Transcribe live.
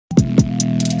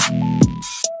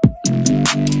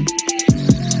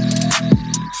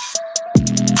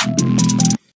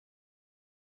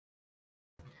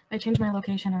I changed my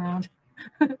location around.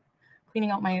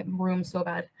 Cleaning out my room so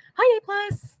bad. Hi,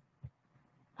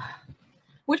 A+.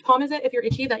 Which palm is it if you're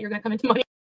itchy that you're going to come into money?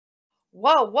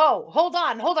 Whoa, whoa. Hold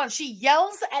on. She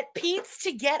yells at Pete's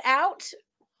to get out?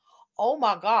 Oh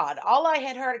my God. All I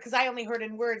had heard, because I only heard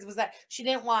in words, was that she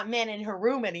didn't want men in her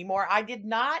room anymore. I did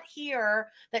not hear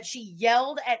that she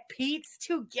yelled at Pete's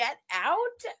to get out.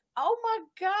 Oh my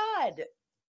God.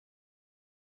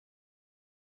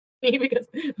 Because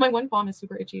my one palm is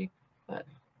super itchy. But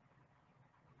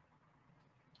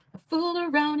I fooled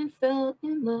around and fell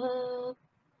in love.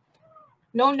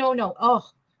 No. Oh,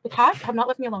 the cats have not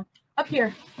left me alone. Up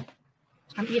here.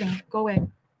 I'm eating. Go away.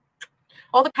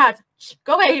 All the cats. Shh,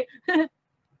 go away.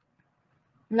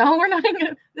 No, we're not.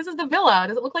 This is the villa.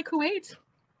 Does it look like Kuwait?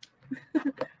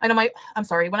 I know I'm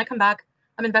sorry. When I come back,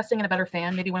 I'm investing in a better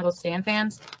fan. Maybe one of those stand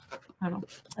fans. I don't know.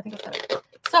 I think that's better.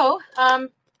 So, I'm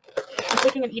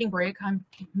taking an eating break. I'm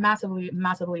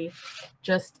massively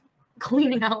just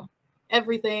cleaning out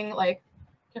everything. Like,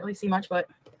 can't really see much, but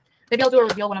maybe I'll do a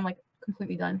reveal when I'm like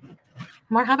completely done.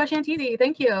 Marhaba Shantizi.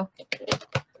 Thank you.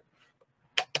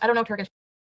 I don't know Turkish.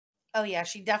 Oh yeah,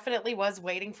 she definitely was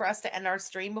waiting for us to end our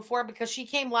stream before, because she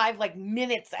came live like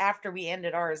minutes after we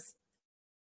ended ours.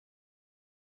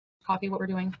 Copy what we're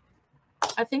doing.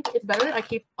 I think it's better that I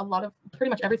keep a lot of pretty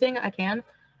much everything I can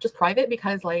just private,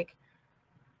 because like,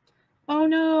 oh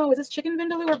no, is this chicken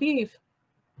vindaloo or beef?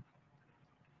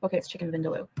 Okay, it's chicken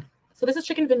vindaloo. So this is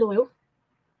chicken vindaloo,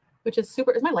 which is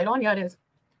super, is my light on? Yeah, it is.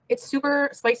 It's super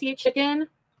spicy chicken,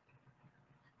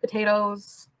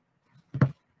 potatoes,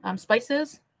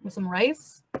 spices with some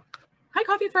rice. Hi,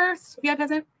 coffee first, if you had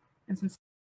peasant, and some.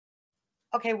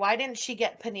 Okay, why didn't she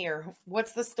get paneer?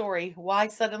 What's the story? Why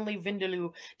suddenly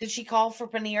vindaloo? Did she call for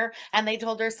paneer and they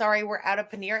told her, sorry, we're out of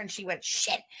paneer, and she went,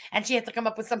 shit, and she had to come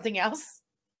up with something else?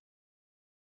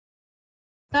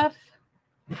 Stuff.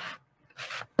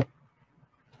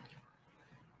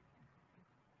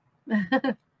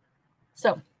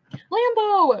 So,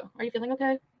 Lambo, are you feeling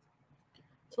okay?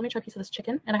 So let me try a piece of this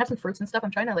chicken, and I have some fruits and stuff.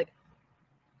 I'm trying to like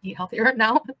eat healthier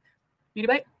now. Beauty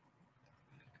bite.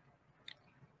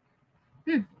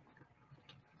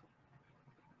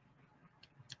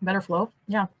 Better flow.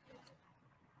 Yeah,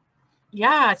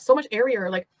 it's so much airier.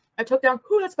 Like I took down.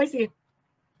 Ooh, that's spicy.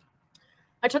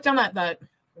 I took down that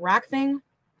rack thing.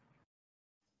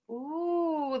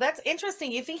 Ooh, that's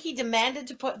interesting. You think he demanded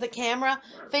to put the camera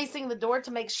facing the door to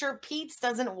make sure Pete's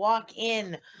doesn't walk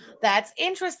in? That's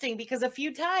interesting, because a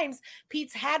few times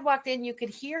Pete's had walked in, you could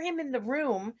hear him in the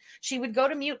room. She would go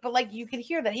to mute, but like you could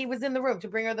hear that he was in the room to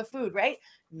bring her the food, right?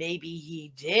 Maybe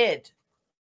he did.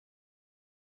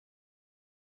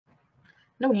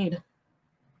 No need.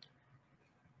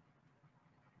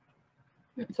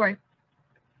 Sorry.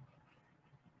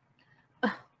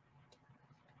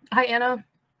 Hi, Anna.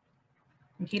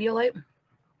 Pedialyte.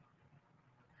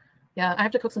 Yeah, I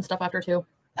have to cook some stuff after too.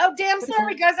 Oh, damn,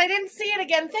 sorry, guys. I didn't see it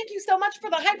again. Thank you so much for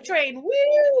the hype train.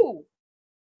 Woo!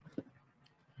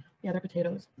 Yeah, they're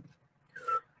potatoes.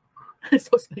 It's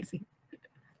so spicy.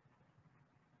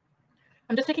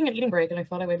 I'm just taking an eating break, and I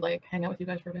thought I would like hang out with you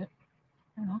guys for a bit.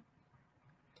 I don't know.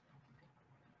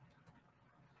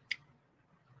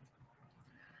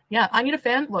 Yeah, I need a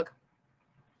fan. Look,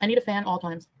 I need a fan all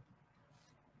times.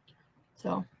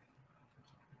 So.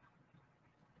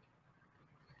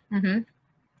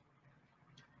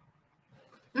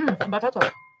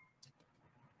 Batata.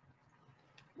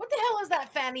 What the hell is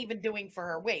that fan even doing for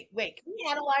her? Wait, can we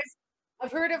analyze?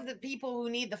 I've heard of the people who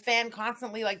need the fan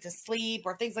constantly, like to sleep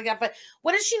or things like that, but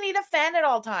what does she need a fan at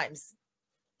all times?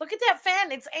 Look at that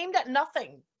fan. It's aimed at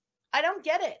nothing. I don't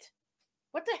get it.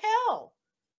 What the hell?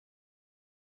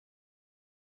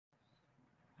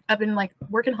 I've been like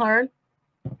working hard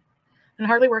and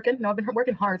hardly working. No, I've been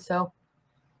working hard. So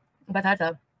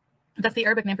batata. That's the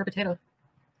Arabic name for potato.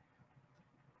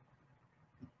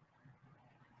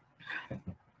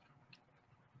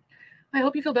 I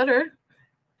hope you feel better,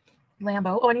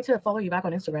 Lambo. Oh, I need to follow you back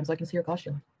on Instagram so I can see your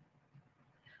costume.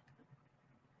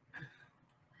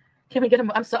 Can we get him?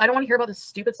 I don't want to hear about this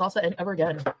stupid salsa ever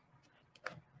again.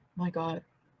 My God.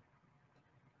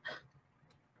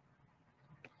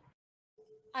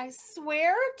 I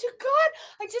swear to God,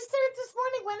 I just said it this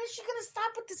morning. When is she going to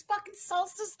stop with this fucking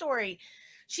salsa story?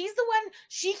 She's the one,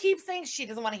 she keeps saying she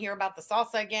doesn't want to hear about the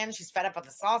salsa again. She's fed up with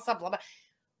the salsa, blah, blah.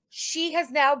 She has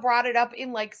now brought it up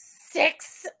in like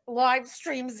 6 live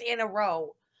streams in a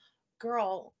row.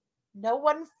 Girl, no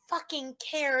one fucking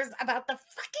cares about the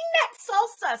fucking that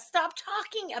salsa. Stop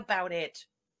talking about it.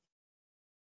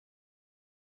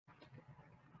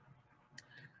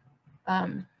 I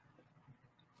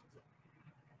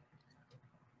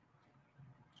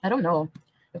don't know.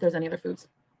 if there's any other foods.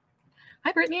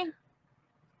 Hi, Brittany.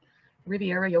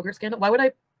 Riviera yogurt scandal. Why would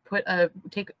I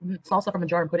take salsa from a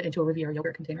jar and put it into a Riviera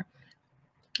yogurt container?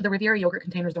 The Riviera yogurt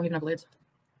containers don't even have lids.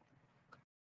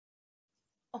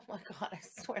 Oh my God, I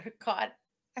swear to God.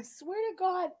 I swear to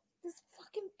God, this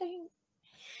fucking thing.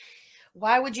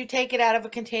 Why would you take it out of a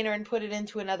container and put it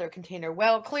into another container?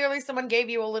 Well, clearly someone gave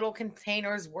you a little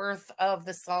container's worth of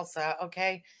the salsa,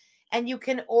 okay? And you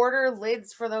can order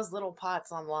lids for those little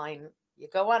pots online. You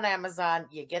go on Amazon,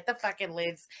 you get the fucking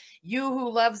lids. You who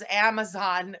loves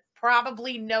Amazon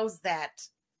probably knows that.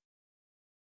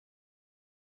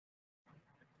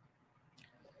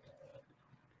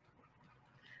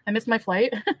 I missed my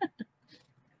flight.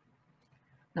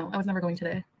 No, I was never going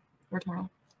today or tomorrow.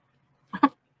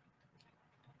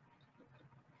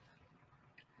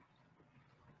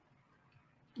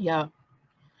 Yeah.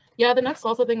 Yeah, the next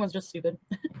salsa thing was just stupid.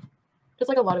 Just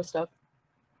like a lot of stuff.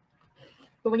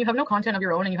 But when you have no content of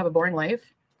your own and you have a boring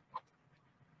life.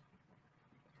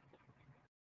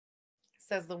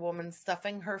 Says the woman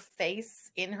stuffing her face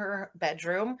in her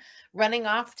bedroom, running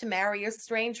off to marry a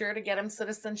stranger to get him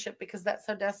citizenship because that's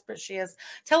how desperate she is.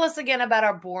 Tell us again about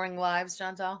our boring lives,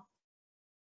 Chantal.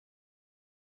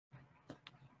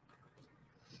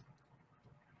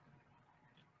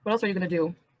 What else are you going to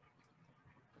do?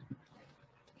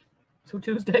 So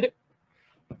Tuesday.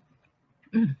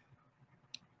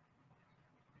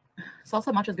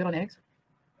 Salsa matcha is good on eggs.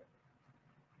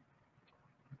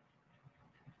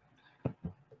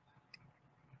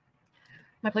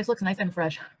 My place looks nice and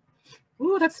fresh.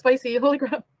 Ooh, that's spicy. Holy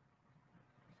crap.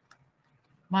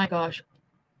 My gosh.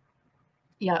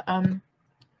 Yeah, what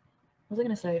was I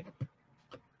gonna say?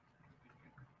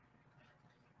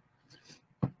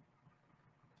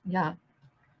 Yeah.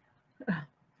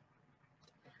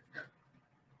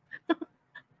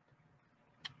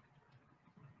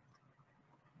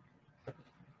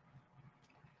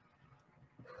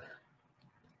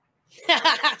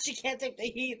 She can't take the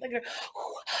heat. Look at her.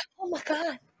 Oh my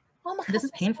God. Oh my God. This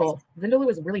is painful. Vindaloo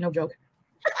is really no joke.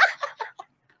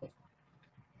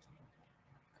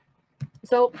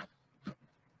 So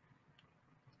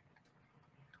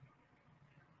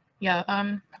yeah,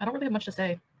 I don't really have much to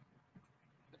say.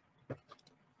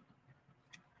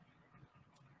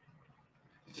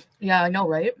 Yeah, I know,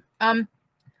 right?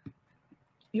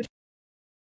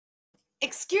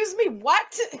 Excuse me,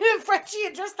 what? Frenchie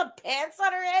adjust the pants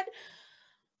on her head?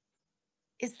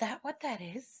 Is that what that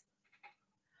is?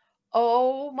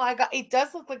 Oh my God. It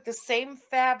does look like the same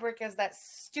fabric as that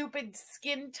stupid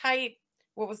skin tight,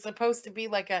 what was supposed to be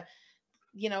like a,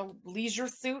 you know, leisure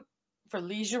suit for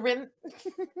leisureing.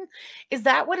 Is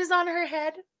that what is on her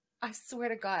head? I swear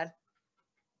to God.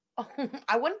 Oh,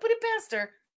 I wouldn't put it past her.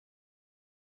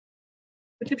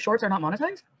 YouTube shorts are not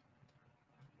monetized?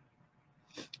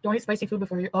 Don't eat spicy food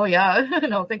before you. Oh, yeah.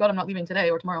 No, thank God I'm not leaving today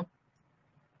or tomorrow.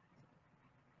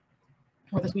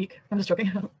 Or this week. I'm just joking.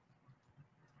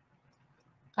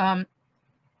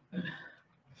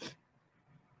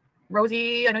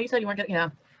 Rosie, I know you said you weren't getting. Yeah.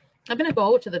 I'm going to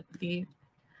go to the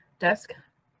desk.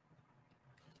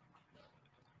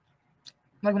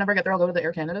 Like, whenever I get there, I'll go to the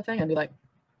Air Canada thing and be like,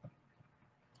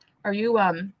 are you,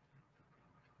 no,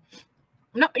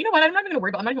 you know what? I'm not even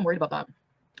worried about that.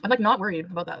 I'm like not worried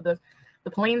about that. The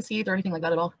plane seats or anything like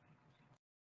that at all.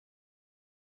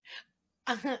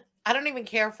 I don't even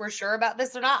care if we're sure about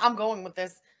this or not. I'm going with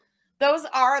this. Those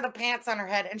are the pants on her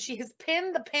head, and she has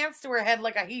pinned the pants to her head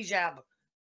like a hijab.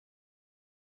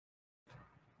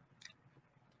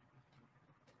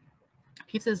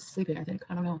 PEETZ'S sleeping, I think.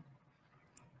 I don't know.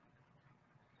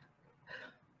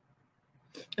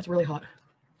 It's really hot.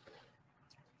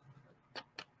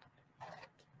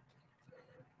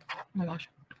 Oh my gosh.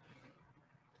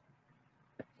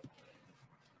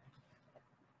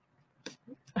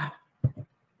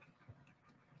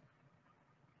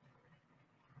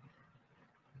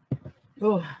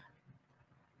 Oh,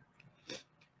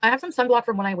 I have some sunblock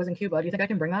from when I was in Cuba. Do you think I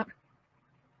can bring that?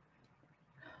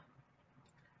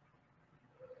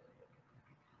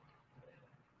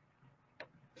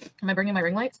 Am I bringing my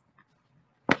ring lights?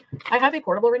 I have a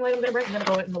portable ring light I'm going to bring. I'm going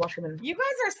to go in the washroom. And... You guys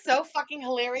are so fucking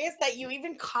hilarious that you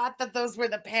even caught that those were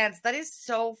the pants. That is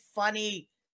so funny.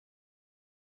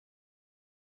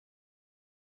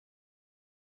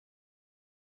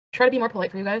 Try to be more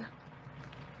polite for you guys.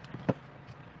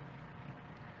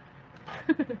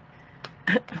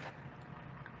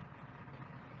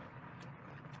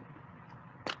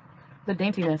 The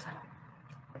daintiness.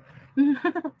 I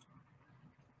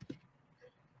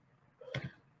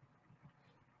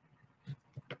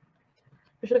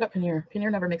should have got paneer.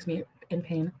 Paneer never makes me in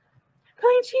pain.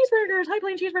 Plain cheeseburgers. Hi,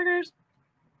 plain cheeseburgers.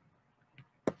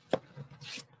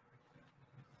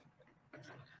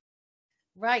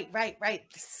 Right.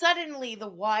 Suddenly, the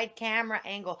wide camera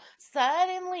angle.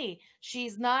 Suddenly,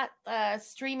 she's not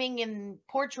streaming in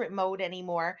portrait mode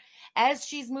anymore, as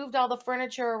she's moved all the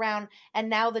furniture around, and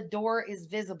now the door is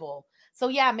visible. So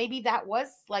yeah, maybe that was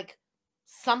like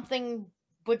something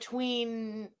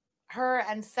between her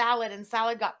and Salad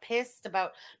got pissed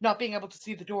about not being able to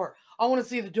see the door. I want to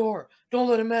see the door. Don't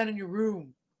let a man in your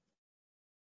room.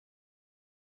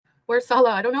 Where's Salah?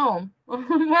 I don't know.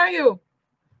 Where are you?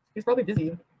 He's probably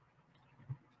busy.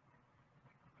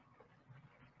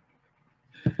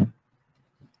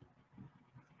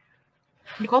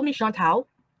 You called me Chantal?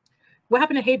 What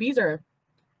happened to Hey Beezer?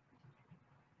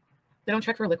 They don't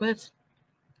check for liquids?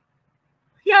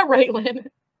 Yeah, right, Lynn.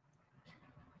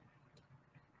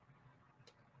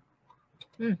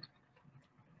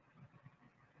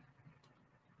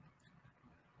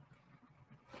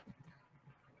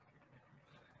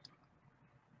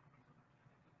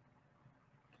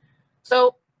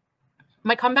 So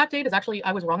my comeback date is actually,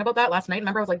 I was wrong about that last night.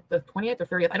 Remember, I was like the 28th or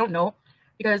 30th. I don't know,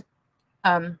 because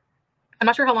I'm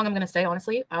not sure how long I'm going to stay,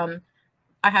 honestly.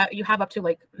 You have up to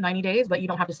like 90 days, but you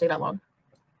don't have to stay that long.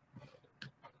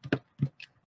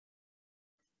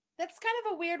 That's kind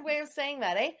of a weird way of saying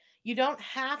that, eh? You don't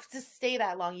have to stay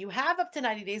that long. You have up to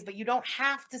 90 days, but you don't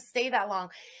have to stay that long.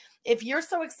 If you're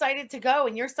so excited to go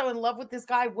and you're so in love with this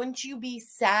guy, wouldn't you be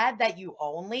sad that you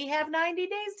only have 90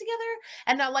 days together?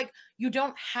 And not like you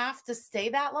don't have to stay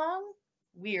that long?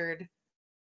 Weird.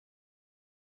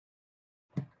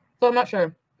 So I'm not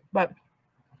sure, but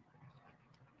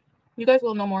you guys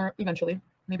will know more eventually,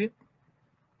 maybe.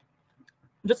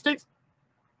 Just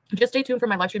stay tuned for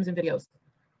my live streams and videos.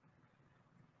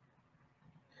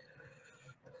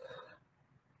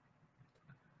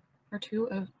 Or two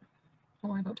of,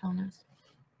 don't worry about telling us.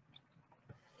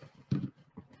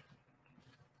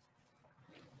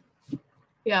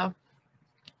 Yeah.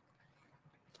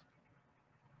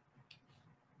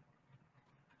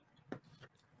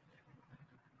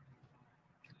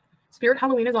 Spirit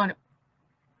Halloween is on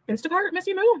Instacart,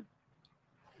 Missy Moo.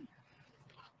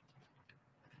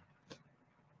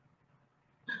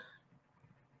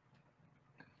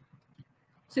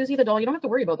 Susie the doll, you don't have to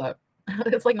worry about that.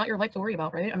 It's like not your life to worry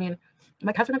about, right? I mean,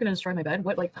 my cats are not going to destroy my bed.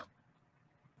 What, like?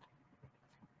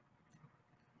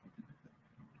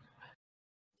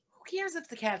 Who cares if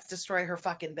the cats destroy her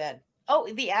fucking bed?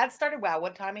 Oh, the ad started? Wow,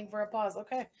 what timing for a pause.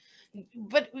 Okay.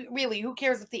 But really, who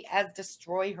cares if the ads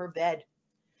destroy her bed?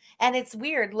 And it's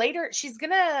weird. Later, she's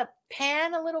going to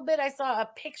pan a little bit. I saw a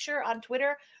picture on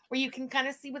Twitter where you can kind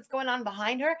of see what's going on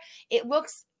behind her. It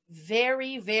looks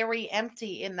very, very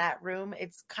empty in that room.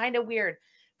 It's kind of weird.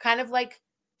 Kind of like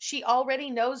she already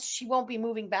knows she won't be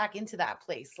moving back into that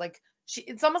place. Like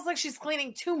it's almost like she's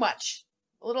cleaning too much.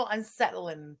 A little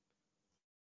unsettling.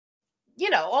 You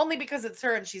know, only because it's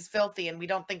her and she's filthy and we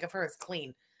don't think of her as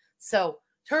clean. So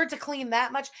her to clean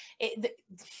that much,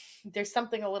 there's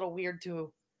something a little weird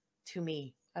to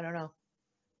me. I don't know.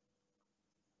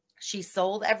 She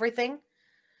sold everything.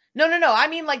 No. I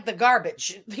mean like the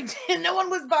garbage. No one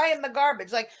was buying the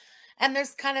garbage. Like, and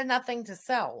there's kind of nothing to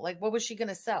sell. Like, what was she going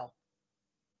to sell?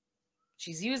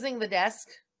 She's using the desk,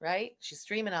 right? She's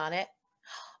streaming on it.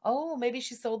 Oh, maybe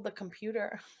she sold the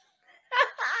computer.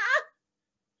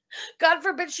 God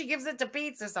forbid she gives it to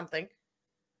Peetz or something.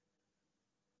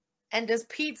 And does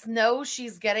Peetz know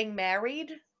she's getting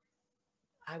married?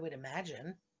 I would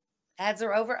imagine. Ads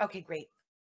are over? Okay, great.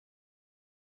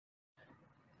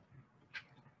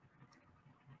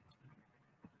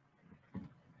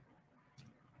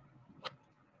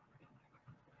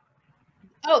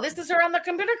 Oh, this is her on the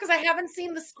computer? Because I haven't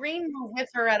seen the screen move with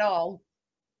her at all.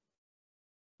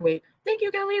 Wait. Thank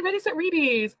you, Kelly. Ready, set,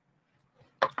 readies.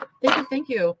 Thank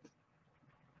you.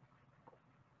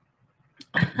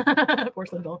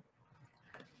 Porcelain doll.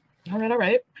 All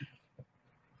right.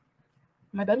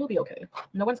 My bed will be okay.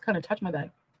 No one's gonna touch my bed.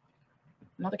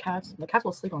 Not the cats. The cats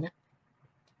will sleep on it.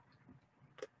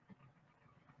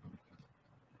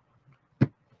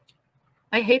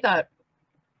 I hate that.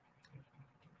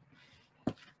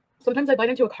 Sometimes I bite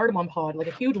into a cardamom pod, like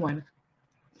a huge one.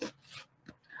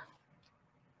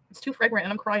 It's too fragrant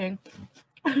and I'm crying.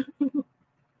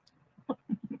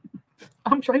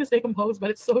 I'm trying to stay composed, but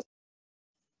it's so...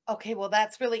 Okay, well,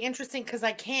 that's really interesting because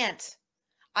I can't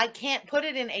put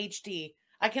it in HD.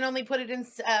 I can only put it in,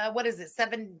 what is it,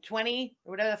 720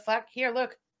 or whatever the fuck? Here,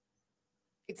 look.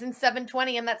 It's in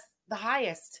 720 and that's the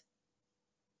highest.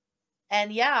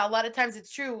 And yeah, a lot of times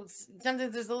it's true.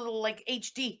 Sometimes there's a little like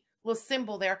HD, little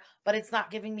symbol there, but it's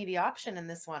not giving me the option in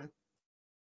this one.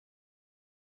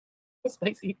 So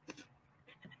spicy.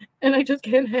 And I just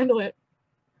can't handle it.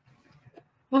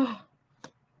 Oh.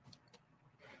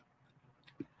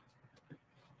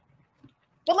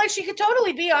 But like, she could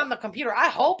totally be on the computer. I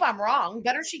hope I'm wrong.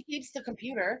 Better she keeps the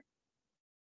computer.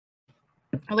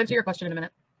 I'll answer your question in a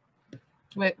minute.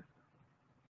 Wait.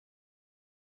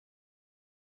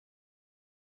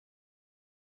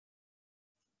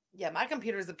 Yeah, my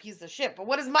computer is a piece of shit. But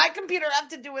what does my computer have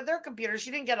to do with their computer? She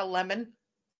didn't get a lemon.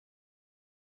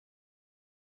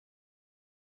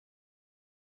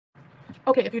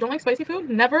 Okay, if you don't like spicy food,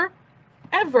 never,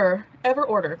 ever, ever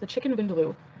order the chicken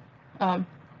vindaloo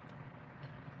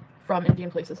from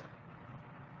Indian places.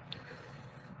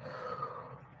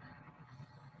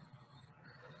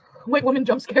 White woman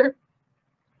jump scare.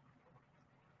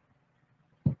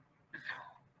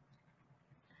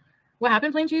 What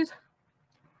happened, plain cheese?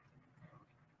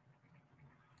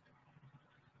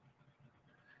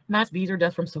 Mass bees or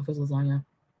death from Sofa's lasagna.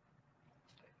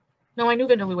 No, I knew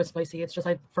vindaloo was spicy. It's just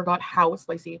I forgot how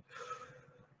spicy.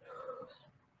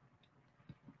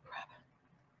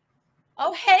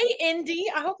 Oh, hey, Indy.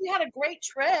 I hope you had a great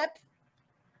trip.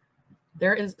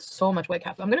 There is so much white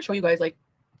cafe. I'm going to show you guys like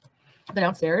the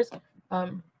downstairs.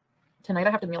 Tonight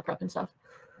I have to meal prep and stuff.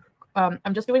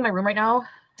 I'm just doing my room right now.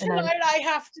 Tonight I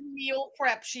have to meal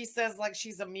prep. She says like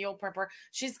she's a meal prepper.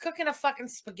 She's cooking a fucking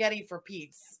spaghetti for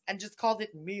Pete's and just called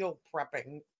it meal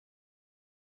prepping.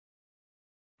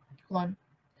 Hold on.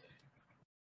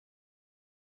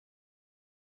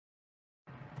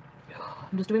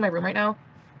 I'm just doing my room right now.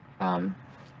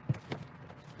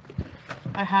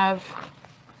 I have,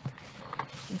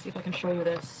 let me see if I can show you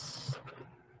this.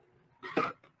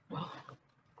 Well,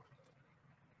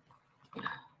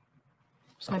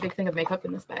 just my big thing of makeup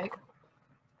in this bag.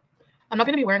 I'm not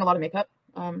going to be wearing a lot of makeup.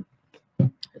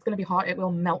 It's going to be hot. It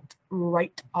will melt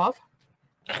right off.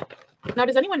 Now,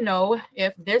 does anyone know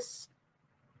if this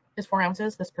is 4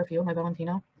 ounces, this perfume, my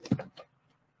Valentino?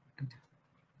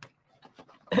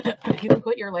 You can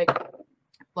put your like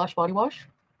blush body wash.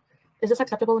 Is this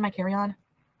acceptable in my carry-on?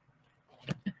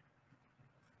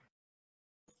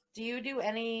 Do you do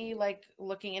any like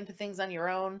looking into things on your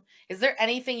own? Is there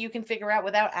anything you can figure out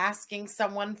without asking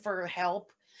someone for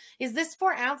help? Is this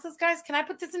 4 ounces, guys? Can I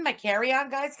put this in my carry-on,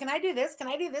 guys? Can I do this? Can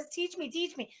I do this? Teach me,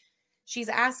 teach me. She's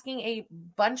asking a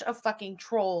bunch of fucking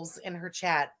trolls in her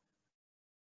chat.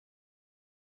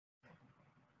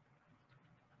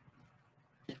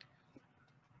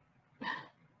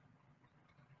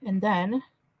 And then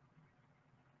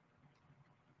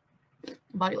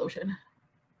body lotion.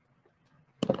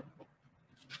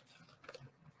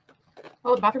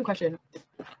 Oh, the bathroom question.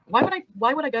 Why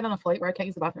would I get on a flight where I can't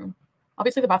use the bathroom?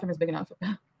 Obviously the bathroom is big enough.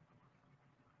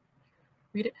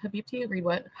 Read it, Habibti, read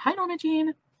what? Hi, Norma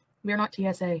Jean. We are not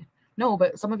TSA. No,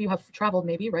 but some of you have traveled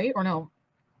maybe, right? Or no?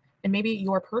 And maybe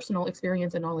your personal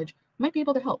experience and knowledge might be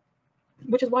able to help,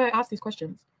 which is why I ask these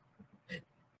questions.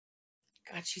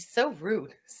 God, she's so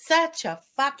rude. Such a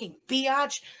fucking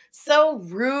biatch. So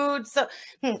rude. So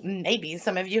maybe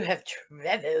some of you have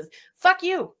traveled. Fuck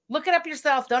you. Look it up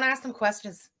yourself. Don't ask them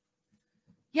questions.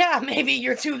 Yeah, maybe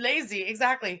you're too lazy.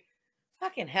 Exactly.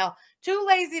 Fucking hell. Too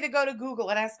lazy to go to Google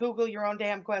and ask Google your own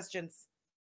damn questions.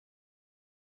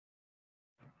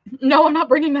 No, I'm not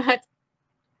bringing that.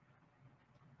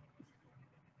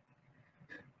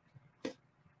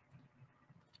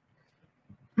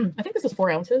 I think this is 4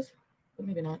 ounces. But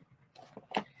maybe not.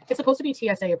 It's supposed to be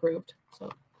TSA approved,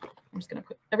 so I'm just gonna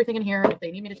put everything in here. If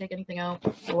they need me to take anything out,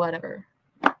 whatever,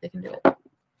 they can do it.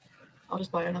 I'll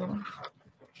just buy another one.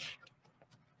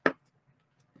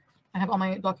 I have all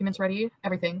my documents ready,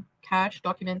 everything, cash,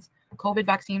 documents, COVID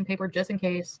vaccine paper just in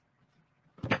case.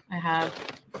 I have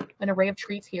an array of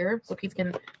treats here, so Pete's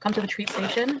can come to the treat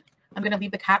station. I'm gonna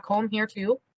leave the cat comb here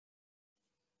too.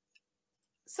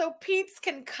 So Pete's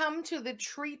can come to the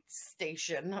treat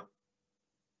station.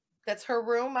 That's her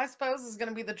room, I suppose, is going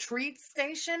to be the treat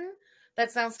station.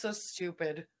 That sounds so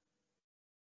stupid.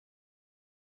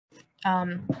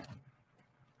 I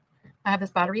have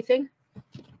this battery thing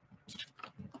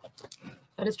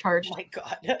that is charged. Oh my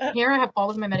God. Here I have all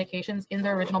of my medications in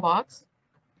their original box.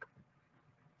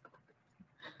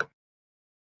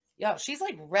 Yo, she's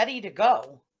like ready to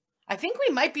go. I think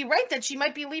we might be right that she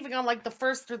might be leaving on like the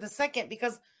 1st or the 2nd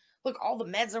because look, all the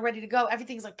meds are ready to go.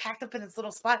 Everything's like packed up in its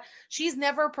little spot. She's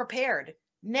never prepared.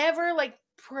 Never like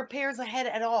prepares ahead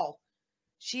at all.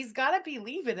 She's got to be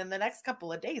leaving in the next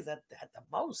couple of days at the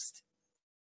most.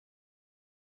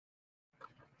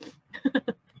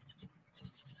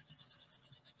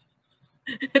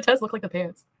 It does look like the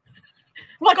pants.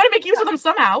 Well, I got to make use of them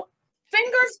somehow.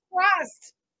 Fingers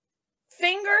crossed.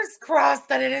 Fingers crossed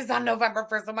that it is on November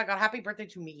 1st. Oh my God, happy birthday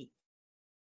to me.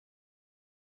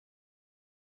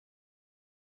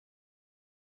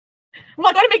 Well,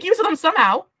 I gotta make use of them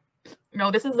somehow.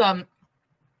 No, this is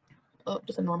Oh,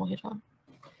 just a normal hijab.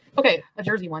 Okay, a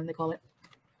jersey one, they call it.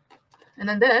 And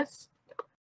then this.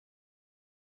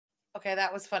 Okay,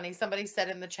 that was funny. Somebody said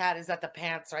in the chat, is that the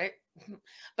pants, right?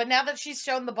 But now that she's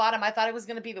shown the bottom, I thought it was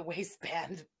going to be the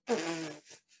waistband.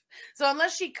 So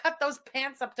unless she cut those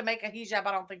pants up to make a hijab,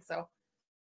 I don't think so.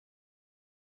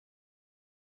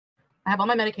 I have all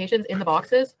my medications in the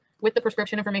boxes with the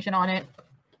prescription information on it.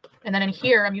 And then in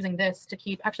here, I'm using this to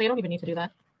keep, actually, I don't even need to do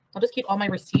that. I'll just keep all my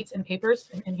receipts and papers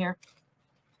in here.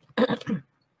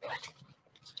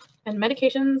 And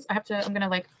medications, I'm going to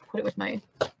like put it with my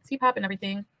CPAP and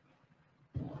everything.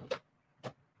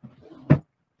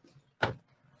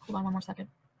 Hold on one more second.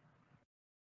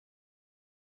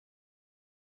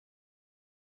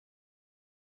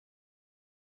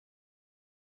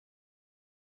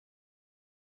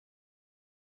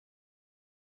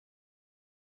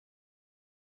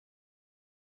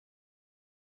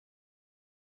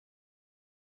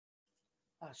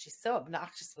 Oh, she's so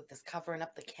obnoxious with this covering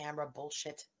up the camera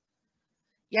bullshit.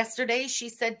 Yesterday, she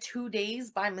said 2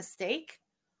 days by mistake.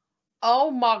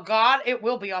 Oh my God, it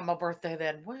will be on my birthday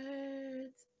then. What?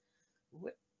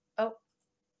 Oh,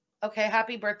 okay.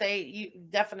 Happy birthday. You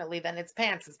definitely then. It's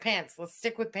pants. It's pants. Let's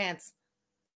stick with pants.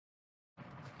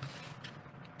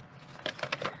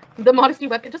 The Modesty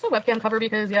webcam, just a webcam cover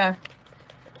because, yeah,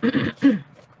 it's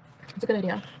a good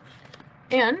idea.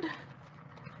 And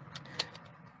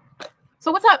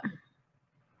so what's up?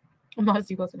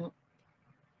 Modesty posted out.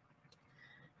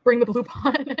 Bring the blue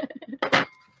pot.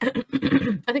 I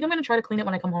think I'm going to try to clean it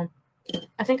when I come home.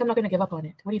 I think I'm not going to give up on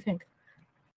it. What do you think?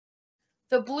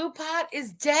 The blue pot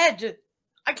is dead.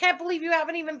 I can't believe you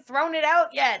haven't even thrown it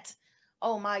out yet.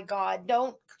 Oh my God.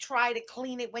 Don't try to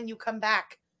clean it when you come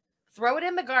back. Throw it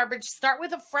in the garbage. Start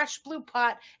with a fresh blue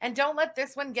pot. And don't let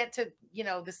this one get to, you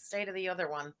know, the state of the other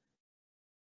one.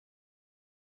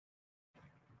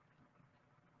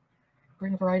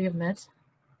 Bring a variety of meds.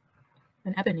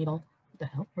 An ebony needle. What the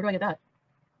hell? Where do I get that?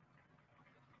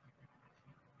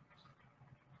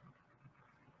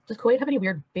 Does Kuwait have any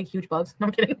weird, big, huge bugs? No,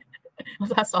 I'm kidding.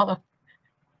 Let's ask Sala.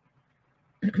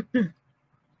 You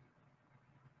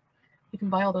can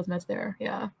buy all those meds there.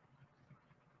 Yeah.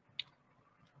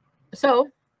 So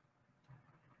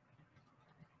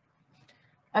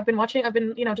I've been,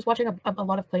 you know, just watching a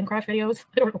lot of plane crash videos.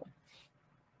 I don't know.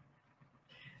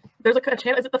 There's a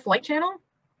channel. Is it the Flight Channel?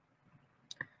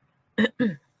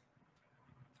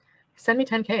 Send me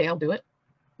 10K. I'll do it.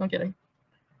 I'm kidding.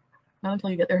 Not until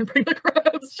you get there and bring the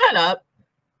crabs. Shut up.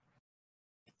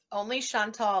 Only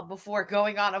Chantal before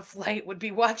going on a flight would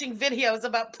be watching videos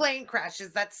about plane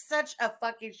crashes. That's such a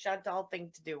fucking Chantal thing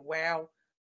to do. Wow.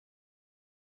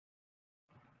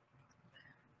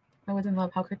 I was in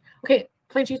love. How could... Okay,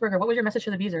 plain cheeseburger. What was your message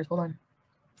to the Beezers? Hold on.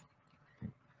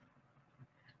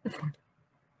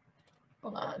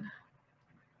 Hold on.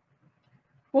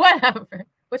 Whatever.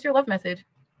 What's your love message?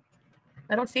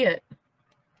 I don't see it.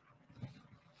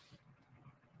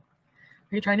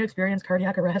 Are you trying to experience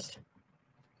cardiac arrest?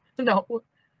 No.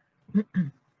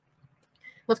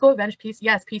 Let's go avenge PC.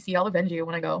 Yes, PC. I'll avenge you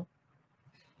when I go.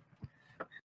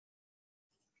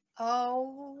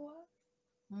 Oh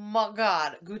my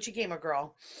God. Gucci Gamer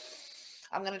Girl.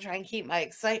 I'm going to try and keep my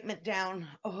excitement down.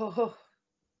 Oh.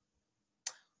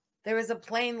 There is a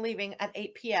plane leaving at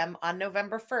 8 p.m. on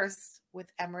November 1st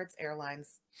with Emirates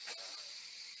Airlines.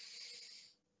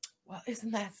 Well,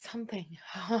 isn't that something?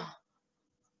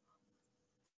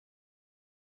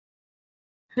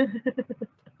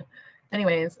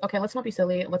 Anyways, okay, let's not be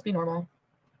silly. Let's be normal.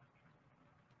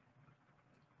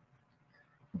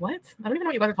 What? I don't even know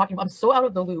what you guys are talking about. I'm so out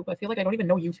of the loop. I feel like I don't even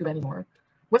know YouTube anymore.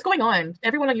 What's going on?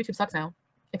 Everyone on YouTube sucks now,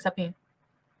 except me.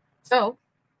 So,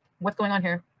 what's going on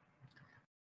here?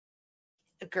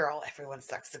 Girl, everyone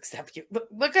sucks except you.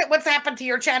 Look at what's happened to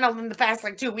your channel in the past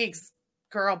like 2 weeks.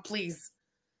 Girl, please.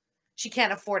 She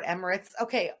can't afford Emirates.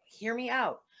 Okay, hear me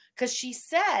out. Because she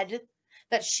said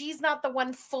that she's not the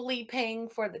one fully paying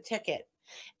for the ticket.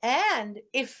 And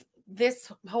if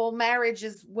this whole marriage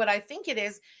is what I think it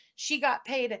is, she got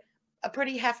paid a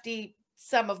pretty hefty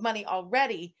sum of money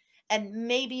already. And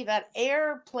maybe that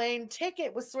airplane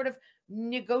ticket was sort of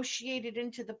negotiated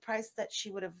into the price that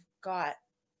she would have got,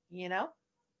 you know?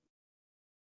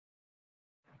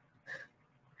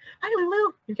 Hi,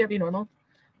 Lulu. You can't be normal.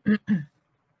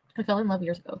 I fell in love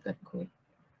years ago. Good and cool.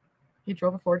 You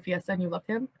drove a Ford Fiesta and you loved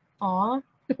him? Aw.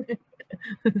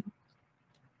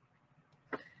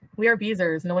 We are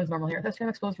Beezers. No one's normal here. That's trying to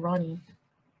expose Ronnie.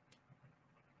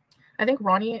 I think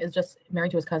Ronnie is just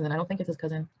married to his cousin. I don't think it's his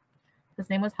cousin. His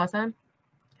name was Hassan.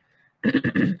 Are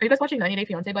you guys watching 90 Day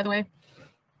Fiancé, by the way?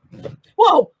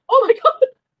 Whoa! Oh my God!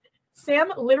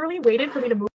 Sam literally waited for me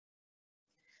to move.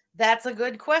 That's a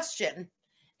good question.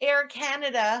 Air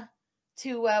Canada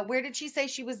to, where did she say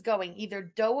she was going?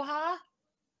 Either Doha?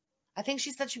 I think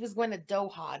she said she was going to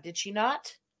Doha. Did she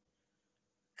not?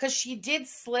 Because she did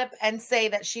slip and say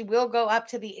that she will go up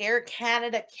to the Air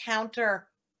Canada counter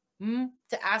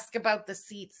to ask about the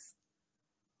seats.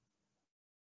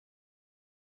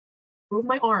 Move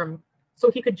my arm so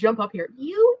he could jump up here.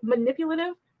 You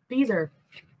manipulative beezer.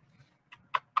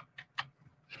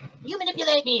 You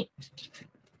manipulate me.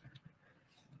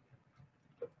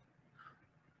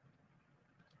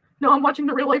 No, I'm watching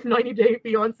the real life 90 Day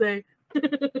Fiance. We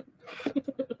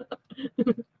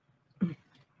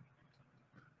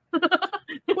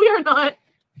are not.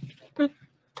 Come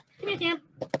here, Sam.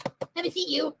 Have a seat,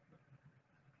 you.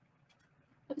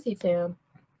 Have a seat, Sam.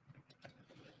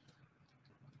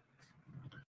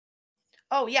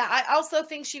 Oh, yeah. I also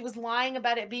think she was lying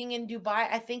about it being in Dubai.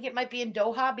 I think it might be in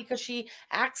Doha because she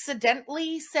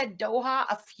accidentally said Doha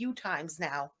a few times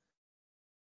now.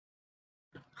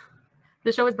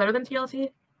 This show is better than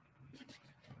TLC?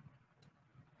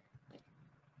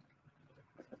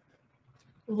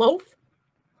 Loaf?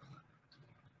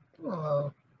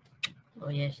 Oh. Oh,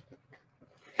 yes.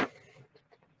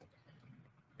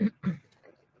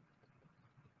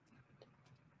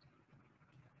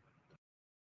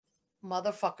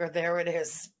 Motherfucker, there it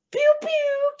is. Pew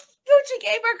pew. Gucci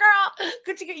Gamer Girl.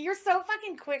 Gucci, you're so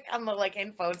fucking quick on the like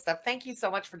info and stuff. Thank you so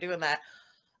much for doing that.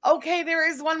 Okay, there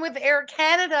is one with Air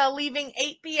Canada leaving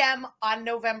 8 p.m. on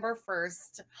November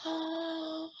 1st.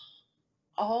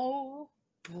 Oh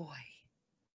boy.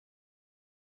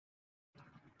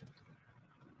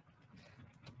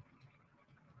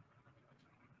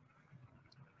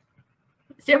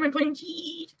 Salmon plain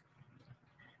cheese.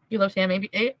 You love Sam, maybe.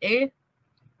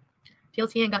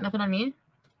 TLC ain't got nothing on me.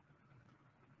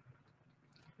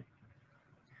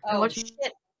 Oh, shit.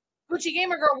 Gucci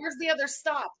Gamer Girl, where's the other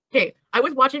stop? Okay, I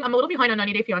was watching. I'm a little behind on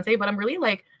 90 Day Fiance, but I'm really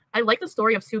like, I like the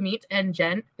story of Sumit and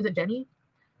Jen. Is it Jenny?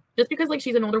 Just because like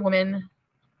she's an older woman,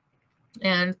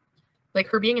 and like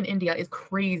her being in India is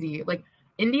crazy. Like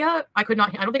India, I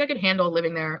don't think I could handle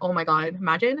living there. Oh my god,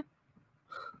 imagine.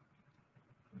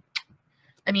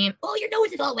 I mean, oh, your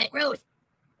nose is all wet, Rose.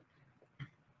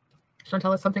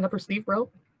 Chantal has something up her sleeve, bro.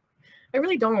 I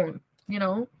really don't, you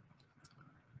know.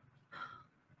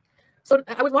 So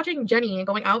I was watching Jenny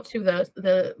going out to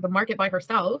the market by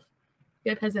herself.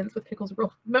 Yeah, peasants with pickles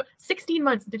roll. 16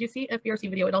 months. Did you see FBRC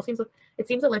video? It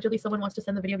seems allegedly someone wants to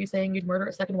send the video of you saying you'd murder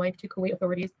a second wife to Kuwait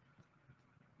authorities.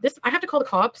 I have to call the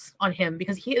cops on him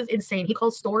because he is insane. He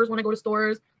calls stores when I go to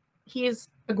stores. He is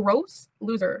a gross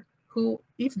loser who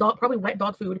eats probably wet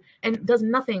dog food and does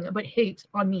nothing but hate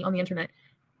on me on the internet.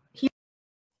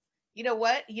 You know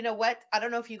what? I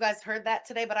don't know if you guys heard that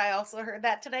today, but I also heard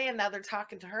that today, and now they're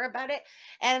talking to her about it.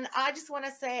 And I just want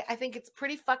to say, I think it's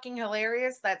pretty fucking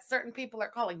hilarious that certain people are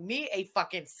calling me a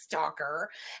fucking stalker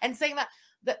and saying that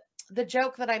the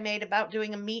joke that I made about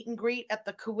doing a meet and greet at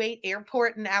the Kuwait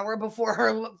airport an hour before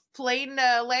her plane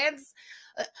lands.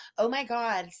 Oh my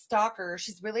God, stalker.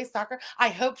 She's really a stalker. I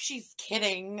hope she's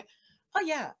kidding. Oh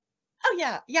yeah.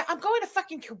 I'm going to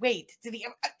fucking Kuwait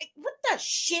what the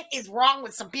shit is wrong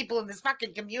with some people in this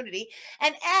fucking community?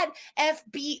 And add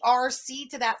FBRC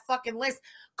to that fucking list,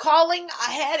 calling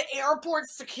ahead airport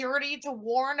security to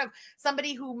warn of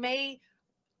somebody who may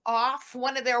off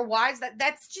one of their wives.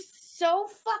 That's just so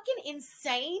fucking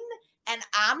insane. And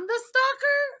I'm the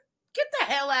stalker? Get the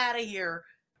hell out of here.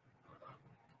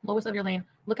 Lowest of your lane.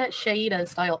 Look at Shaida's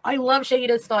style. I love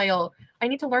Shaida's style. I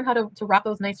need to learn how to wrap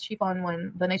those nice chiffon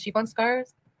the nice chiffon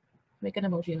scarves. Make an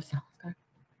emoji of scar.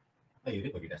 Oh, you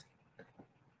did look at that.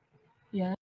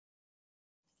 Yeah.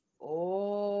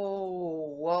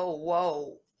 Oh,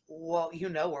 whoa. You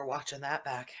know we're watching that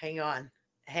back. Hang on.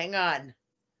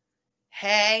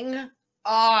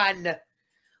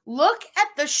 Look at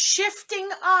the shifting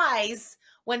eyes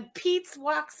when Peetz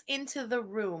walks into the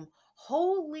room.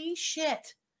 Holy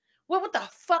shit. What the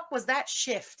fuck was that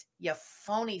shift, you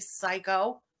phony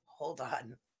psycho? Hold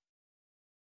on.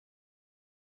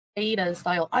 Shaida's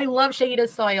style. I love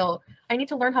Shaida's style. I need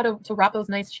to learn how to wrap those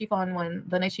nice chiffon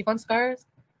the nice chiffon scarves.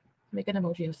 Make an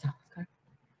emoji of scar.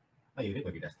 Oh, you did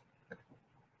look at that.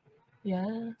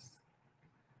 Yes.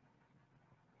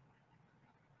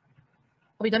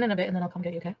 I'll be done in a bit and then I'll come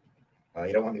get you, okay?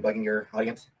 You don't want me bugging your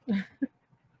audience?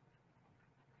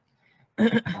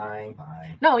 Fine.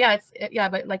 No, yeah,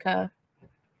 but like hold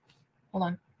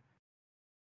on.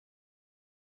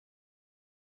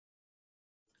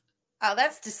 Oh,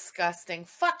 that's disgusting.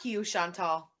 Fuck you,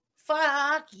 Chantal.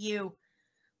 Fuck you.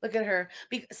 Look at her.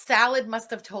 Salad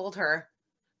must have told her,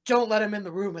 don't let him in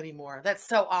the room anymore. That's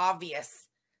so obvious.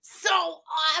 So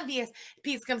obvious.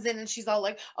 Pete's comes in and she's all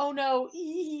like, oh no,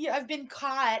 I've been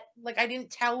caught. Like, I didn't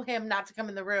tell him not to come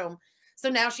in the room. So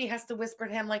now she has to whisper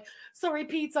to him, like, sorry,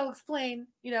 Pete's, I'll explain,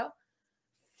 you know?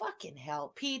 Fucking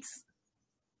hell, Pete's.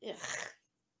 Ugh.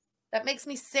 That makes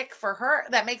me sick for her.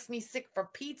 That makes me sick for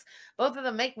Pete's. Both of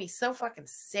them make me so fucking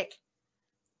sick.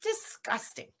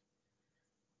 Disgusting.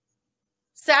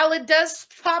 Salad does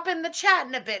pop in the chat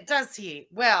in a bit, does he?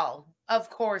 Well, of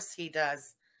course he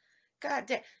does. God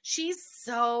damn. She's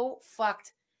so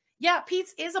fucked. Yeah,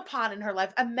 Pete's is a pawn in her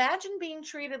life. Imagine being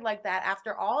treated like that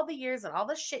after all the years and all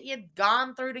the shit you had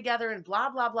gone through together and blah,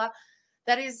 blah, blah.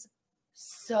 That is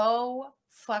so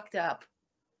fucked up.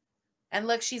 And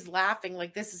look, she's laughing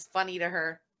like this is funny to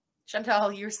her.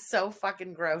 Chantal, you're so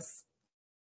fucking gross.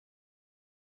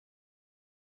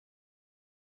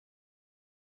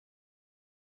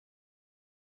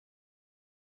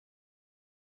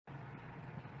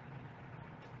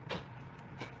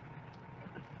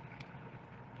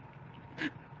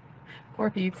 Poor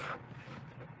Pete's.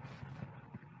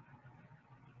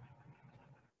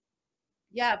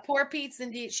 Yeah, poor Pete's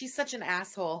indeed. She's such an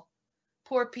asshole.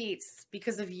 Poor Pete's,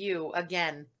 because of you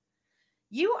again.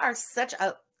 You are such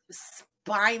a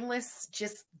spineless,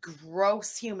 just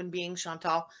gross human being,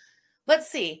 Chantal. Let's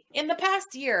see. In the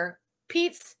past year,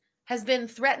 Pete's has been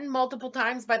threatened multiple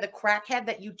times by the crackhead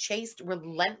that you chased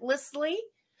relentlessly.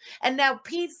 And now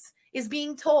Pete's is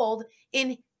being told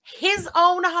in his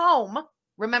own home,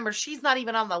 remember, she's not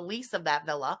even on the lease of that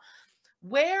villa,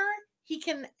 where he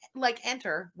can like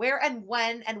enter, where and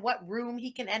when and what room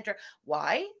he can enter.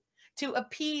 Why? To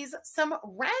appease some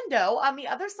rando on the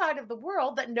other side of the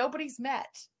world that nobody's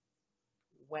met.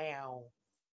 Wow.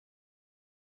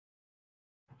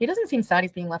 He doesn't seem sad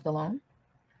he's being left alone.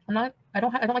 I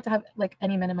don't like to have like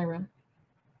any men in my room.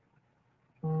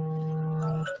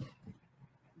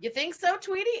 You think so,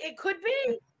 Tweety? It could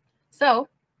be. So,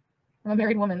 I'm a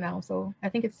married woman now, so I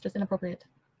think it's just inappropriate.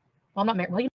 Well, I'm not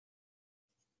married. Well,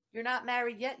 You're not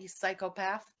married yet, you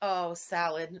psychopath. Oh,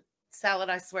 Salad. Salad,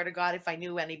 I swear to God, if I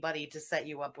knew anybody to set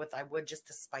you up with, I would, just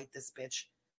to spite this bitch.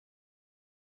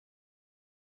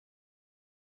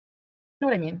 You know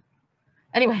what I mean?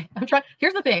 Anyway, I'm trying.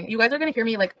 Here's the thing. You guys are going to hear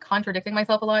me like contradicting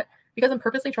myself a lot because I'm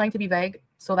purposely trying to be vague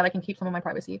so that I can keep some of my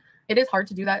privacy. It is hard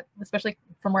to do that, especially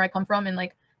from where I come from and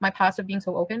like my past of being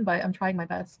so open, but I'm trying my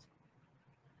best.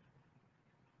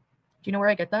 Do you know where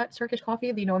I get that Turkish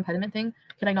coffee, the no impediment thing?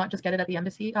 Can I not just get it at the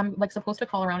embassy? I'm like supposed to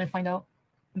call around and find out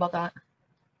about that.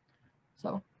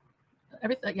 So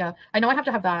everything, yeah, I know I have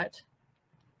to have that.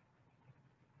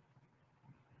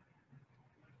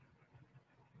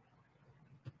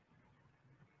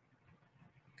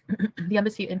 The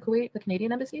embassy in Kuwait, the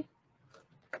Canadian embassy.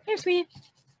 Here, sweet.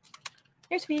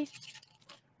 Here, sweet.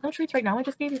 No treats right now. I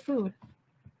just gave you food.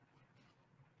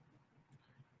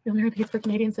 You'll marry Pete's for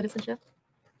Canadian citizenship.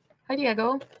 Hi,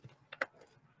 Diego.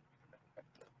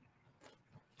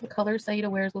 The color Saida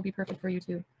wears will be perfect for you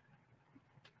too.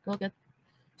 Go get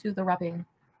to the wrapping.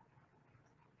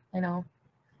 I know.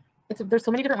 There's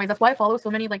so many different ways. That's why I follow so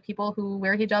many like people who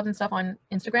wear hijabs and stuff on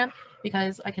Instagram,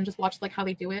 because I can just watch like how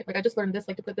they do it. Like I just learned this,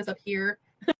 like to put this up here.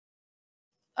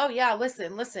 Oh yeah,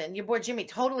 listen. Your boy Jimmy,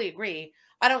 totally agree.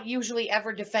 I don't usually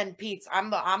ever defend Pete's.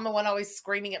 I'm the one always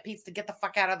screaming at Pete's to get the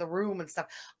fuck out of the room and stuff.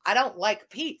 I don't like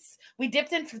Pete's. We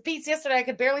dipped in for Pete's yesterday. I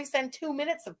could barely send 2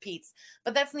 minutes of Pete's,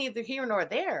 but that's neither here nor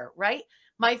there, right?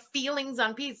 My feelings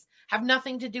on Pete's have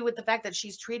nothing to do with the fact that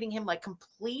she's treating him like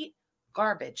complete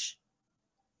garbage.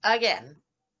 Again.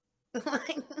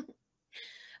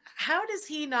 How does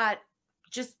he not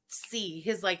just see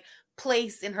his like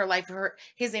place in her life,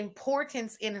 his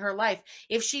importance in her life,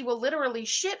 if she will literally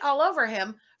shit all over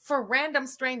him for random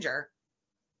stranger?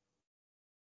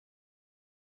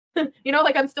 You know,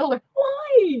 like I'm still like,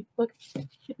 why? Look.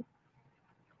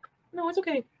 No, it's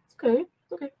okay. It's okay.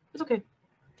 It's okay. It's okay.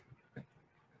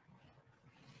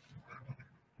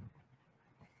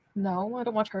 No, I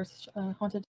don't watch her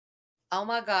haunted. Oh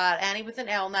my God, Annie with an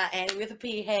L, not Annie with a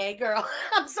P. Hey, girl.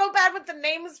 I'm so bad with the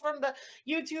names from the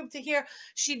YouTube to hear.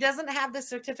 She doesn't have the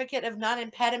certificate of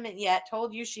non-impediment yet.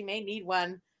 Told you she may need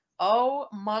one. Oh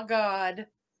my God.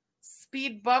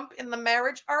 Speed bump in the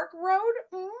marriage arc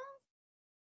road?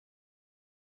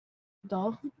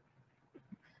 Doll.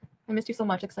 I missed you so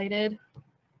much. Excited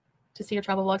to see your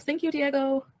travel vlogs. Thank you,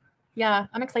 Diego. Yeah,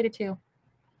 I'm excited too.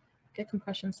 Get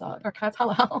compression saw or cats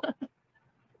halal.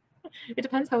 It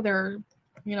depends how they're,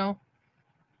 you know,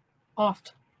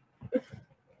 offed.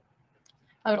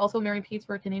 I would also marry Pete's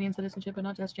for Canadian citizenship, but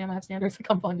not just jam. I have standards to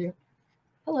come fondue.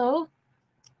 Hello.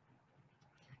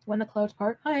 When the clouds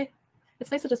part. Hi.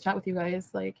 It's nice to just chat with you guys.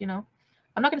 Like, you know,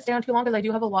 I'm not going to stay on too long because I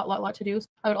do have a lot to do.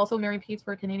 I would also marry Pete's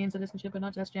for Canadian citizenship, but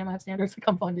not just Jam. I have standards to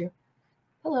come fund you.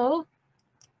 Hello.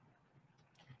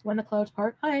 When the clouds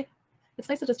part. Hi. It's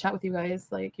nice to just chat with you guys.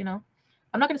 Like, you know,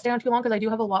 I'm not going to stay on too long because I do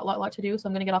have a lot to do. So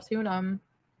I'm going to get off soon. I'm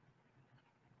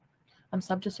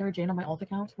subbed to Sarah Jane on my alt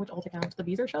account. Which alt account? The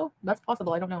Beezer show? That's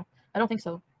possible. I don't know. I don't think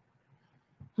so.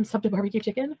 I'm subbed to barbecue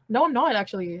chicken? No, I'm not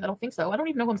actually. I don't think so. I don't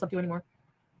even know who I'm subbed to anymore.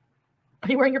 Are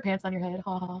you wearing your pants on your head?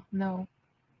 Haha. No.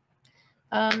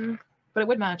 But it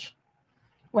would match.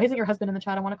 Why isn't your husband in the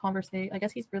chat? I want to conversate. I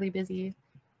guess he's really busy.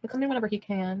 He'll come in whenever he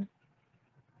can.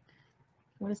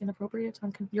 What is inappropriate?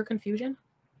 Your confusion?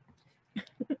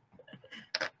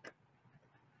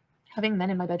 Having men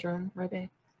in my bedroom, right, babe?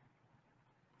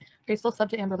 Okay, still sub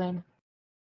to Amberlynn.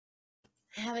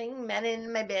 Having men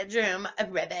in my bedroom,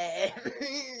 Rebbe.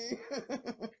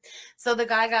 So the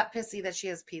guy got pissy that she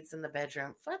has Pete's in the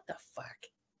bedroom. What the fuck?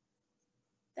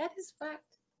 That is fucked.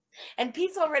 And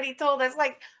Pete's already told us,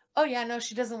 like, oh yeah, no,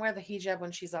 she doesn't wear the hijab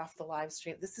when she's off the live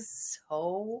stream. This is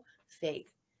so fake.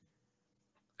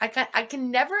 I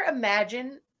can never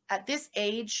imagine at this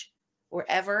age or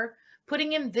ever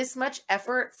putting in this much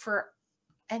effort for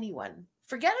anyone.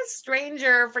 Forget a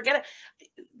stranger. Forget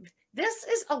it. This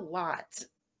is a lot.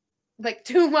 Like,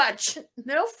 too much.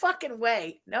 No fucking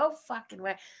way. No fucking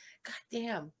way. God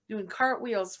damn. Doing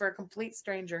cartwheels for a complete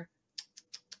stranger.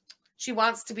 She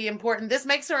wants to be important. This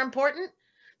makes her important.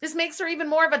 This makes her even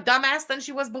more of a dumbass than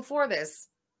she was before this.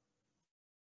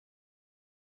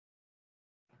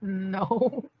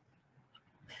 No.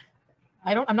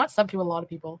 I'm not subbed to a lot of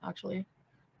people, actually.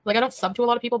 Like, I don't sub to a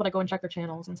lot of people, but I go and check their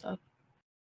channels and stuff.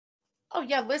 Oh,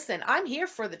 yeah, listen, I'm here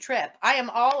for the trip. I am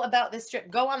all about this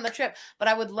trip. Go on the trip. But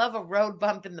I would love a road